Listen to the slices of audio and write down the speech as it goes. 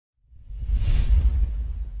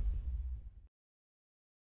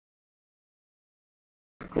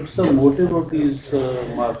What's the motive of these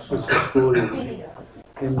Marxist historians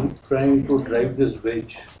in trying to drive this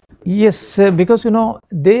wedge? Yes, because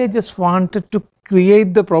they just wanted to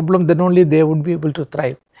create the problem, then only they would be able to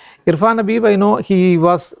thrive. Irfan Habib, I know he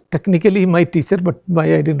was technically my teacher, but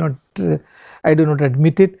I do not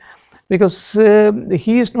admit it, because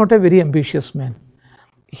he is not a very ambitious man.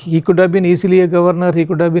 He could have been easily a governor, he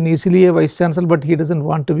could have been easily a vice chancellor, but he doesn't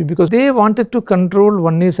want to be, because they wanted to control.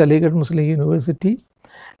 One is Aligarh Muslim University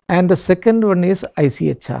and the second one is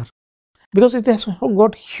ICHR, because it has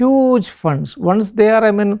got huge funds. Once they are,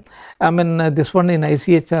 this one in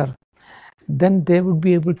ICHR, then they would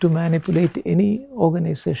be able to manipulate any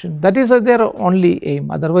organization. That is their only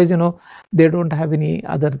aim. Otherwise, they don't have any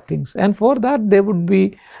other things. And for that,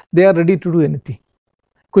 they are ready to do anything.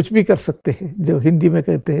 कुछ भी कर सकते हैं, जो हिंदी में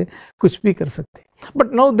कहते हैं, कुछ भी कर सकते हैं.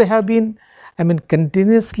 But now they have been,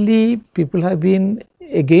 continuously people have been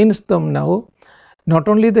against them now. Not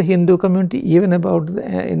only the Hindu community, even about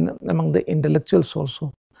among the intellectuals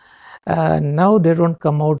also. Now they don't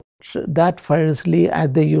come out that fiercely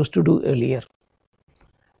as they used to do earlier.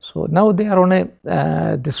 So now they are on a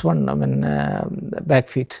back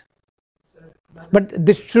feet. But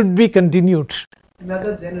this should be continued.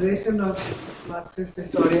 Another generation of Marxist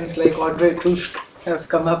historians like Audrey Tush have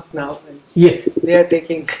come up now. Yes, they are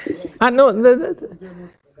taking. No,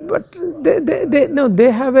 but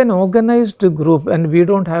they have an organized group, and we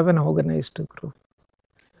don't have an organized group.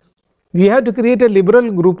 We have to create a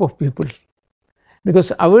liberal group of people,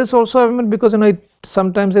 because ours also, because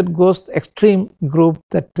sometimes it goes extreme group,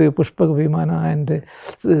 that Pushpak Vimana and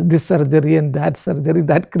this surgery and that surgery,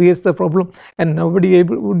 that creates the problem, and nobody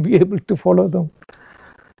would be able to follow them.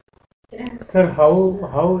 Sir,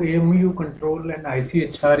 how AMU control and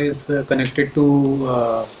ICHR is connected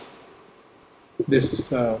to this?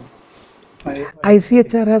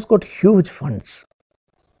 ICHR has got huge funds,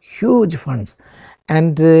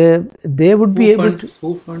 and they would be able to.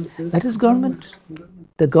 Who funds this? That is government.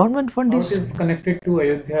 The government fund is connected to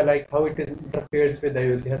Ayodhya, like how it interferes with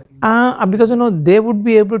Ayodhya? Because they would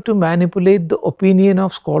be able to manipulate the opinion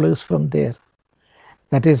of scholars from there.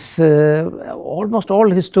 That is almost all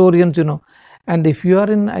historians, and if you are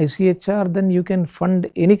in ICHR, then you can fund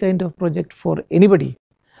any kind of project for anybody.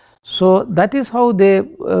 So that is how they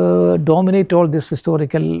dominate all these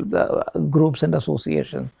historical groups and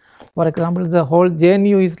associations. For example, the whole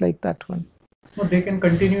JNU is like that one. No, they can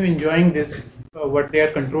continue enjoying this, what they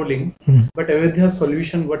are controlling, but Ayodhya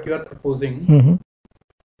solution, what you are proposing,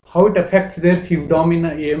 how it affects their fiefdom in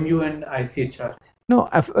AMU and ICHR? No,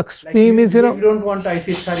 extreme is, You don't want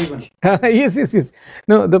ICHR even. Yes.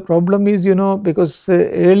 No, the problem is, because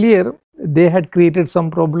earlier they had created some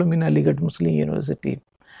problem in Aligarh Muslim University.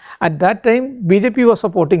 At that time, BJP was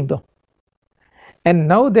supporting them. And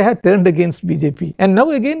now they have turned against BJP. And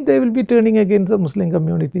now again they will be turning against the Muslim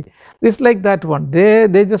community. It's like that one. They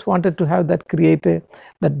just wanted to have that, create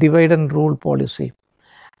that divide and rule policy.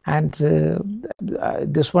 And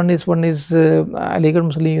this one is Aligarh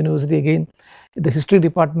Muslim University again. The history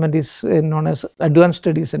department is known as Advanced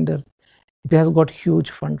Study Center. It has got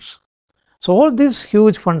huge funds. So all these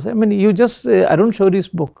huge funds, you just, Arun Shoury's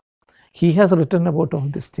book, he has written about all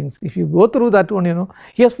these things. If you go through that one,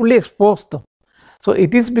 he has fully exposed them. So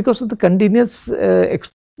it is because of the continuous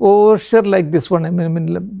exposure like this one.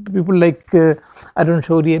 People like Arun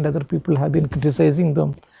Shoury and other people have been criticizing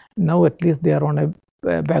them. Now at least they are on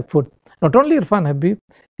a back foot. Not only Irfan Habib,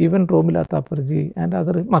 even Romila Thapar and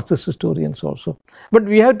other Marxist historians also. But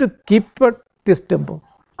we have to keep at this tempo.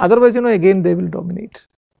 Otherwise, again they will dominate.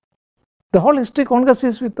 The whole history congress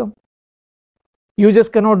is with them. You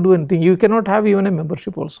just cannot do anything. You cannot have even a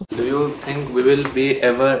membership also. Do you think we will be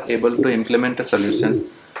ever able to implement a solution?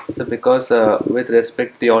 So because with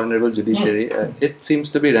respect to the honorable judiciary, it seems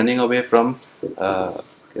to be running away from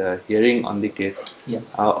hearing on the case. Yeah.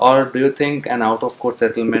 Or do you think an out-of-court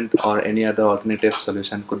settlement or any other alternative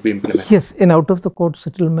solution could be implemented? Yes, an out-of-the-court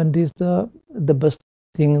settlement is the best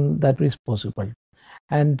thing that is possible.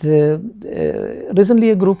 And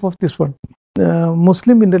recently a group of this one,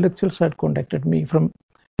 Muslim intellectuals had contacted me from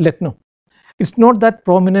Lucknow. It's not that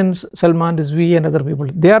prominent, Salman Rizvi and other people.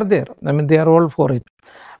 They are there. They are all for it.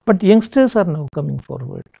 But youngsters are now coming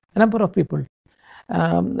forward. A number of people.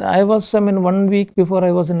 I was, 1 week before,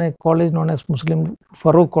 I was in a college known as Muslim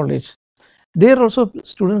Farouk College. There also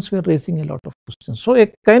students were raising a lot of questions. So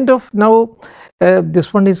a kind of now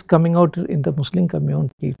this one is coming out in the Muslim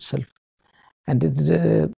community itself. And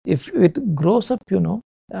if it grows up, there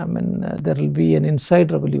will be an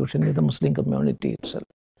inside revolution in the Muslim community itself.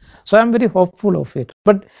 So I am very hopeful of it.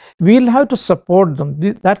 But we will have to support them.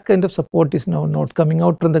 That kind of support is now not coming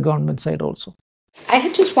out from the government side also. I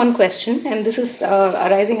had just one question, and this is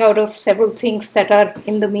arising out of several things that are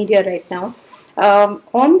in the media right now.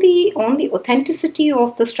 On the authenticity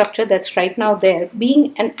of the structure that's right now there,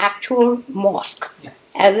 being an actual mosque,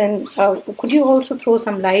 as in, could you also throw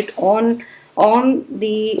some light on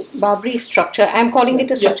the Babri structure? I'm calling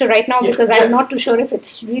it a structure right now because I'm not too sure if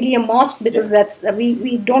it's really a mosque, because that's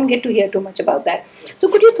we don't get to hear too much about that. So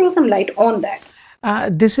could you throw some light on that?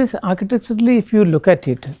 This is architecturally, if you look at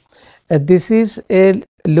it, this is a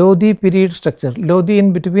Lodi period structure. Lodi,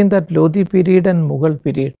 in between that Lodi period and Mughal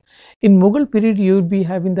period. In Mughal period, you will be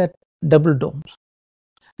having that double domes.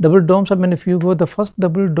 Double domes, I mean, if you go, the first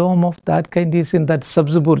double dome of that kind is in that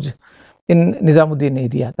Sabz Burj in Nizamuddin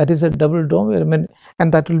area. That is a double dome, I mean,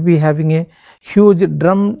 and that will be having a huge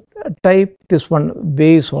drum type, this one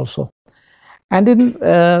base also. And in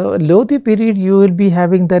Lodi period, you will be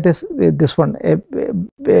having that as this one, a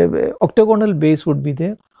octagonal base would be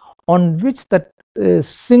there, on which that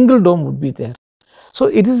single dome would be there. So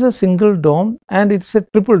it is a single dome, and it's a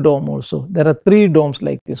triple dome also. There are 3 domes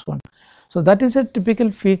like this one. So that is a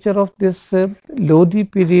typical feature of this Lodi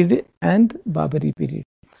period and Babri period.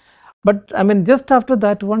 But I mean, just after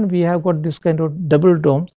that one, we have got this kind of double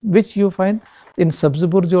domes, which you find in Sabz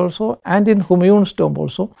Burj also, and in Humayun's tomb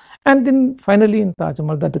also, and then finally in Taj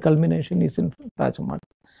Mahal, that the culmination is in Taj Mahal.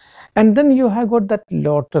 And then you have got that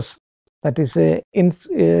lotus, that is a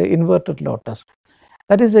inverted lotus.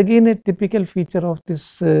 That is again a typical feature of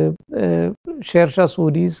this Sher Shah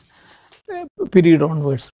Suri's period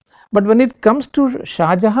onwards. But when it comes to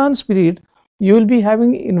Shah Jahan's period, you will be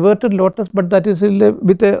having inverted lotus, but that is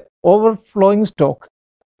with a overflowing stalk.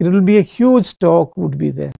 It will be a huge stalk would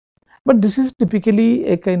be there. But this is typically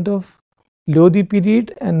a kind of Lodi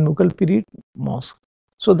period and Mughal period mosque.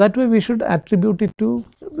 So that way we should attribute it to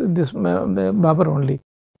this Babur only.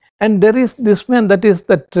 And there is this man, that is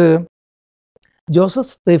that Joseph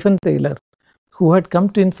Stephen Taylor, who had come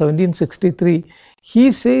to in 1763.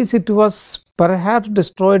 He says it was perhaps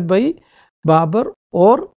destroyed by Babur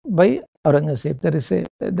or by Aurangzeb. There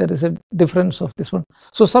is a difference of this one.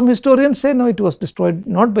 So some historians say no, it was destroyed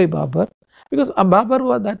not by Babur, because Babur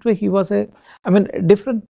was that way, he was a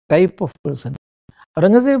different type of person.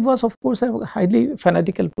 Aurangzeb was of course a highly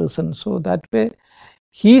fanatical person. So that way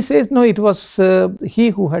he says no, it was he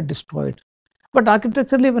who had destroyed. But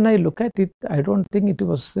architecturally, when I look at it, I don't think it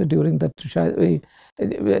was during that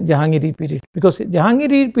Jahangiri period, because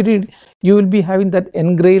Jahangiri period you will be having that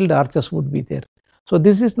engrailed arches would be there. So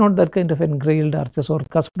this is not that kind of engrailed arches or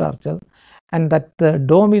cusped arches, and that the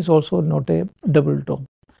dome is also not a double dome.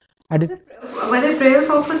 Were there prayers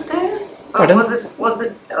offered there? Or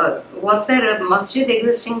was there a masjid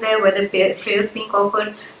existing there? Were there prayers being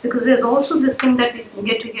offered? Because there's also this thing that we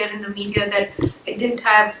get to hear in the media that it didn't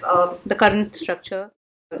have the current structure.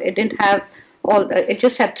 It didn't have it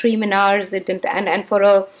just had 3 minars. It didn't, and for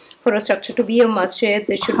a structure to be a masjid,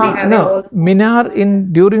 they should be having all minar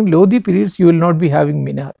during Lodi periods. You will not be having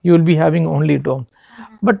minar. You will be having only dome.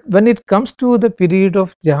 But when it comes to the period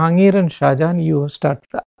of Jahangir and Shah Jahan, you start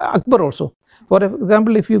Akbar also. For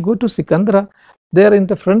example, if you go to Sikandra, there in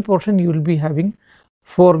the front portion you will be having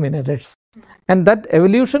 4 minarets, and that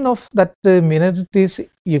evolution of that minaret is,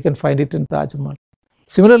 you can find it in Taj Mahal.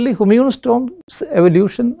 Similarly, Humayun's tomb's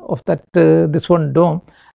evolution of that this one dome,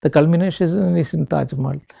 the culmination is in Taj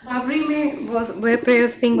Mahal. Babri were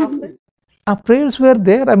prayers being offered? Prayers were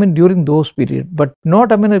there, during those periods, but not,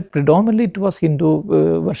 predominantly it was Hindu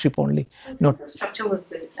worship only. Since the structure was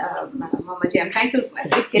built, Muhammad, I'm trying to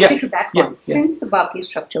get you to that one. Since the Babri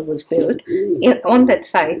structure was built on that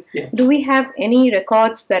side, do we have any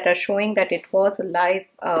records that are showing that it was a live,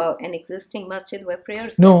 an existing masjid where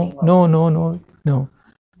prayers were being offered? No.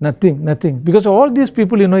 Nothing. Because all these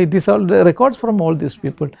people, it is all the records from all these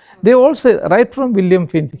people. They all say, right from William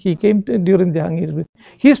Finch, he came during Jahangir.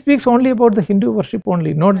 He speaks only about the Hindu worship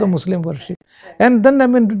only, not the Muslim worship. And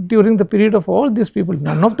then, during the period of all these people,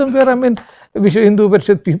 none of them were, Vishwa Hindu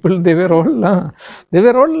worship people. They were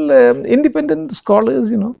all independent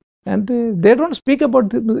scholars, and they don't speak about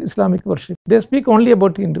the Islamic worship. They speak only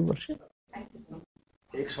about Hindu worship.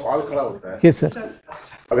 एक सवाल खड़ा होता है। Yes, sir.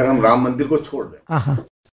 अगर हम राम मंदिर को छोड़ दें,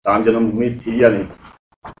 राम जन्मभूमि थी या नहीं,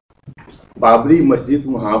 बाबरी मस्जिद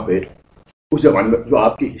वहां पे उस जमाने में, जो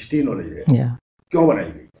आपकी हिस्ट्री नॉलेज है, क्यों बनाई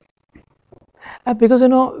गई? Because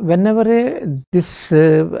whenever this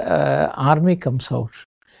army comes out,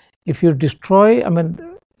 if you destroy,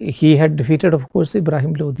 he had defeated, of course,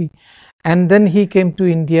 Ibrahim Lodi, and then he came to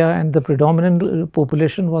India, and the predominant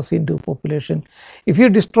population was Hindu population. If you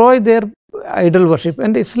destroy their idol worship,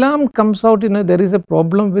 and Islam comes out, there is a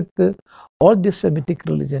problem with all this Semitic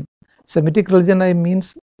religion. Semitic religion, I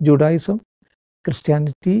means Judaism,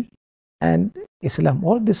 Christianity and Islam,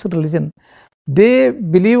 all this religion, they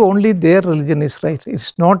believe only their religion is right.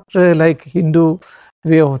 It's not like Hindu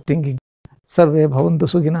way of thinking. Sarve bhavantu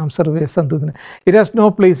sukhinam sarve santu. It has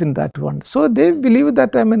no place in that one. So they believe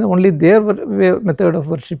that only their method of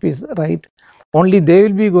worship is right. Only they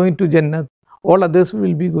will be going to Jannah. All others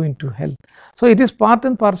will be going to hell. So it is part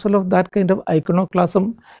and parcel of that kind of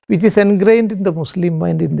iconoclasm which is ingrained in the Muslim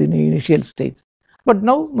mind in the initial stage. But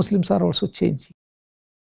now Muslims are also changing.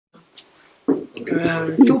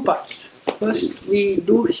 Two parts. First, we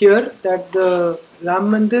do hear that the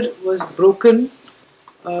Ram Mandir was broken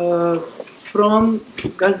from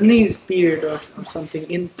Ghazni's period or something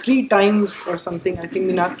in 3 times or something. I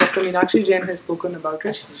think Dr. Meenakshi Jain has spoken about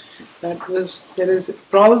it. There is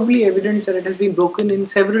probably evidence that it has been broken in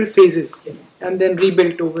several phases and then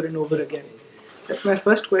rebuilt over and over again. That's my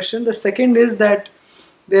first question. The second is that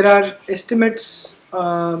there are estimates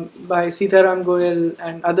by Sitaram Goyal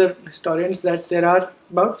and other historians that there are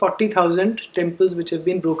about 40,000 temples which have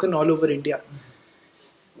been broken all over India.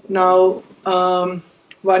 Now,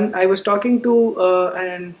 I was talking to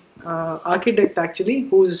an architect actually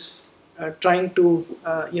who's trying to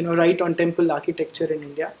write on temple architecture in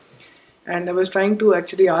India, and I was trying to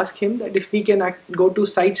actually ask him that if we can go to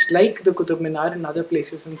sites like the Qutub Minar and other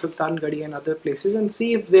places in Sultan Gadi and other places and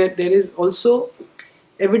see if there is also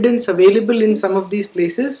evidence available in some of these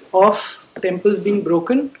places of temples being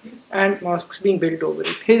broken and mosques being built over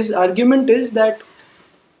it. His argument is that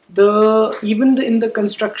in the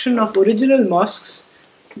construction of original mosques,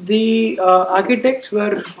 the architects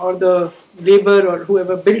or the labor or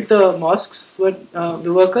whoever built the mosques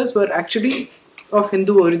the workers were actually of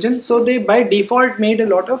Hindu origin, so they by default made a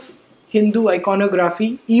lot of Hindu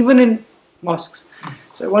iconography even in mosques.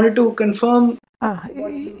 So I wanted to confirm.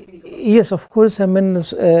 Yes, of course.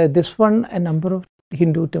 This one, a number of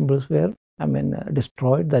Hindu temples were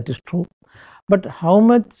destroyed. That is true, but how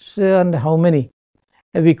much and how many?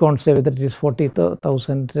 We can't say whether it is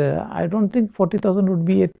 40,000. I don't think 40,000 would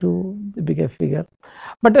be a too big a figure,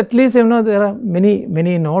 but at least there are many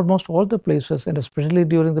in almost all the places, and especially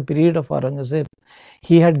during the period of Aurangzeb,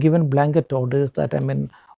 he had given blanket orders that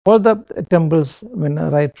all the temples,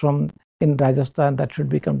 right from in Rajasthan, that should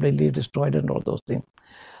be completely destroyed and all those things.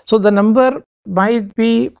 So the number might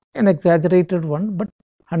be an exaggerated one, but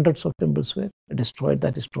hundreds of temples were destroyed.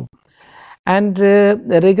 That is true. And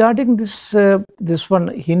regarding this one,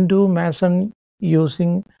 Hindu Mason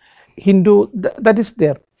using Hindu, that is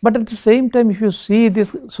there. But at the same time, if you see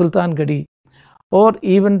this Sultan Gadi or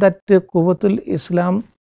even that Quwwatul Islam,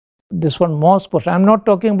 this one mosque portion, I'm not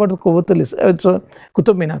talking about the Quwwatul Islam, it's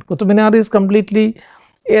Qutub Minar. Qutub Minar is completely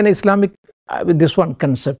an Islamic this one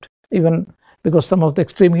concept, even because some of the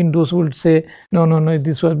extreme Hindus would say, no,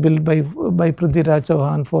 this was built by Prithviraj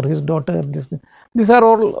Chauhan for his daughter. These are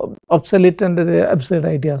all obsolete and absurd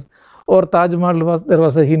ideas. Or Taj Mahal there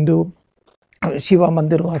was a Hindu, Shiva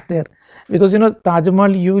Mandir was there. Because Taj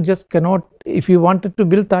Mahal, you just cannot, if you wanted to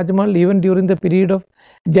build Taj Mahal even during the period of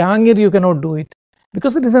Jahangir, you cannot do it.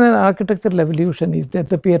 Because it is an architectural evolution, is that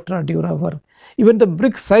the Pietra Dura work. Even the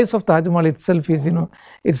brick size of Taj Mahal itself is,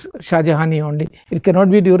 it's Shah Jahani only. It cannot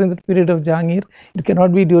be during the period of Jahangir. It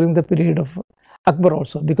cannot be during the period of Akbar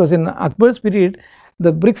also. Because in Akbar's period,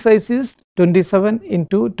 the brick size is 27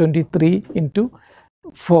 into 23 into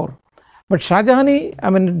 4. But Shah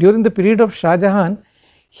Jahani, during the period of Shah Jahan,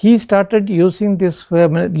 he started using this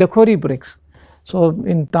Lakhori bricks. So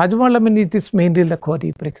in Taj Mahal, it is mainly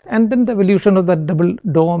Lakhori bricks, and then the evolution of the double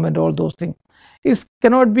dome and all those things you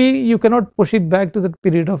cannot push it back to the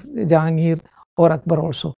period of Jahangir or Akbar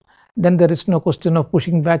also. Then there is no question of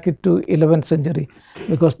pushing back it to 11th century,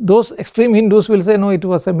 because those extreme Hindus will say no, it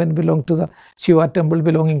was belonged to the Shiva temple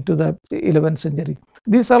belonging to the 11th century.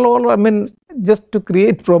 These are all just to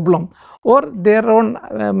create problem or their own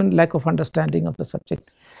lack of understanding of the subject.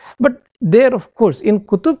 But there, of course, in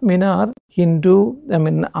Qutub Minar, Hindu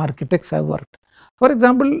architects have worked. For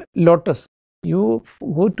example, lotus. You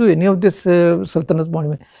go to any of this Sultanate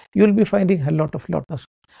monument, you will be finding a lot of lotus.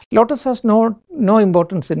 Lotus has no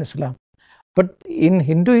importance in Islam, but in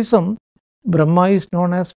Hinduism, Brahma is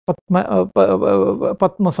known as Padma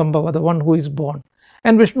Sambhava, the one who is born,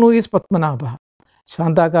 and Vishnu is Padmanabha.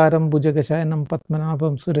 Shantakaram Bhujagashayanam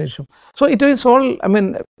Padmanabham Suresham. So it is all,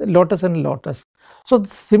 lotus and lotus. So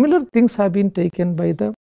similar things have been taken by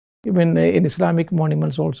in Islamic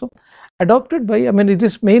monuments also, adopted by, it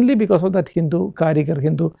is mainly because of that Hindu karigar,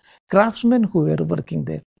 Hindu craftsmen who were working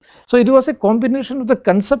there. So it was a combination of the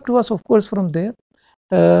concept was of course from there,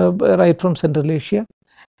 right from Central Asia,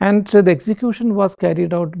 and so the execution was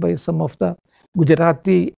carried out by some of the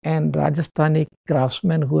Gujarati and Rajasthani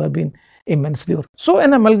craftsmen who have been immensely worked. So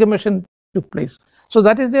an amalgamation took place. So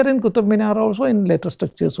that is there in Qutub Minar also, in later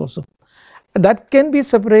structures also. That can be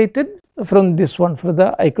separated from this one for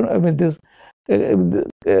the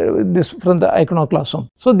this from the iconoclasm.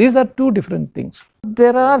 So these are two different things.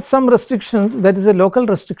 There are some restrictions. That is a local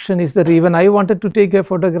restriction. Is that even I wanted to take a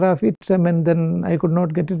photograph it, and then I could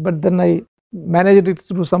not get it, but then I managed it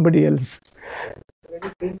through somebody else.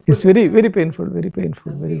 It's very painful. Very.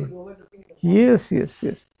 Yes.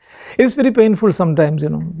 It's very painful sometimes.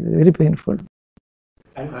 Very painful.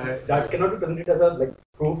 And that cannot be presented as a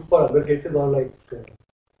proof for other cases or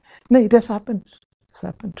No, it has happened. It's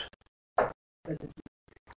happened.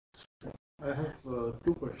 I have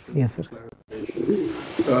two questions. Yes, sir.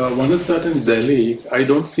 One is that in Delhi, I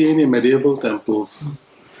don't see any medieval temples.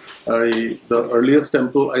 The earliest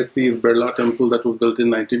temple I see is Birla Temple that was built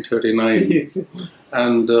in 1939.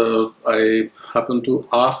 And I happened to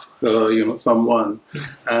ask, someone,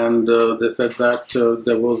 and they said that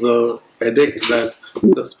there was a edict that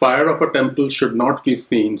the spire of a temple should not be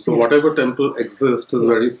seen. So whatever temple exists is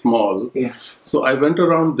very small. So I went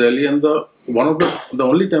around Delhi, and the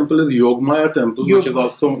only temple is Yogmaya Temple, which is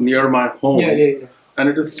also near my home. And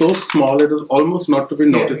it is so small, it is almost not to be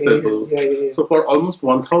noticeable. So for almost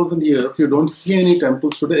 1,000 years, you don't see any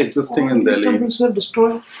temples today existing in Delhi. All these temples were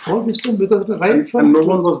destroyed. All these temples, because and no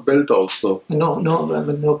one was built also. No.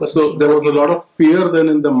 So there was a lot of fear then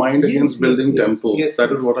in the mind against building temples.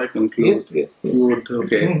 That is what I conclude. Yes. You would,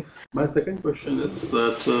 okay. My second question is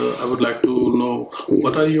that I would like to know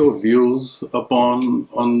what are your views on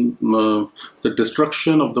the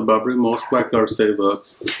destruction of the Babri Mosque by Karsey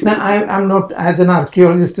works? Now, I'm not, as an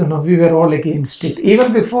archaeologist, we were all against it.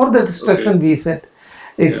 Even before the destruction, we said,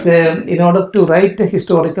 it's in order to right a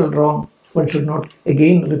historical wrong, one should not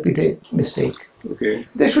again repeat a mistake. Okay.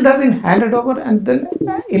 They should have been handed over and then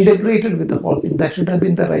integrated with the whole thing. That should have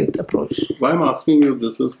been the right approach. Why I'm asking you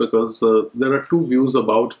this is because there are two views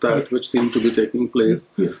about that which seem to be taking place.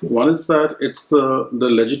 Yes. One is that it's the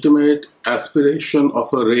legitimate aspiration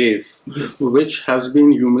of a race which has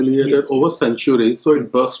been humiliated over centuries, so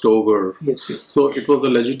it burst over. So it was a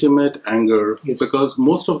legitimate anger because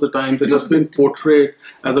most of the time it has been portrayed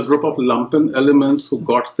as a group of lumpen elements who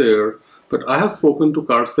got there. But I have spoken to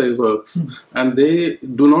Karsey works, and they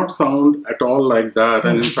do not sound at all like that.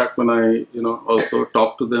 And in fact, when I, also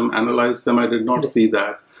talked to them, analyzed them, I did not see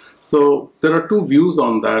that. So there are two views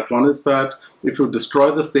on that. One is that if you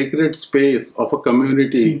destroy the sacred space of a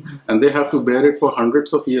community and they have to bear it for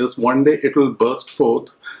hundreds of years, one day it will burst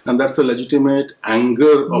forth, and that's a legitimate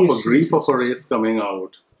anger of a grief of a race coming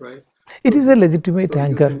out, right? It is a legitimate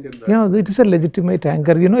anger. It is a legitimate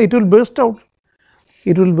anger. It will burst out.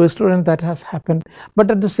 It will burst out, and that has happened. But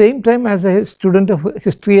at the same time, as a student of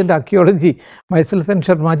history and archaeology, myself and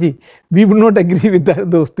Sharmaji, we would not agree with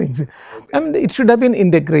those things. I mean, it should have been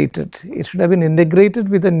integrated. It should have been integrated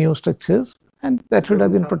with the new structures, and that should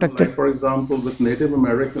have been protected. Like, for example, with Native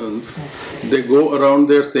Americans, they go around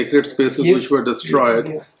their sacred spaces which were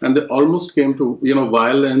destroyed, and they almost came to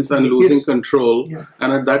violence and losing control.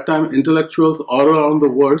 And at that time, intellectuals all around the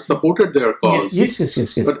world supported their cause. Yes.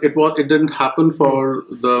 But it didn't happen for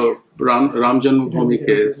the Ram Janmabhoomi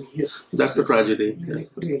case. That's a tragedy.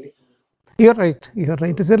 You're right.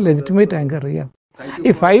 It's a legitimate anger.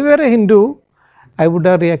 If I were a Hindu, I would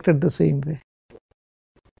have reacted the same way.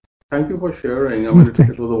 Thank you for sharing. I mean,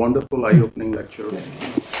 it was a wonderful eye-opening lecture.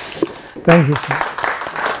 Thank you, sir.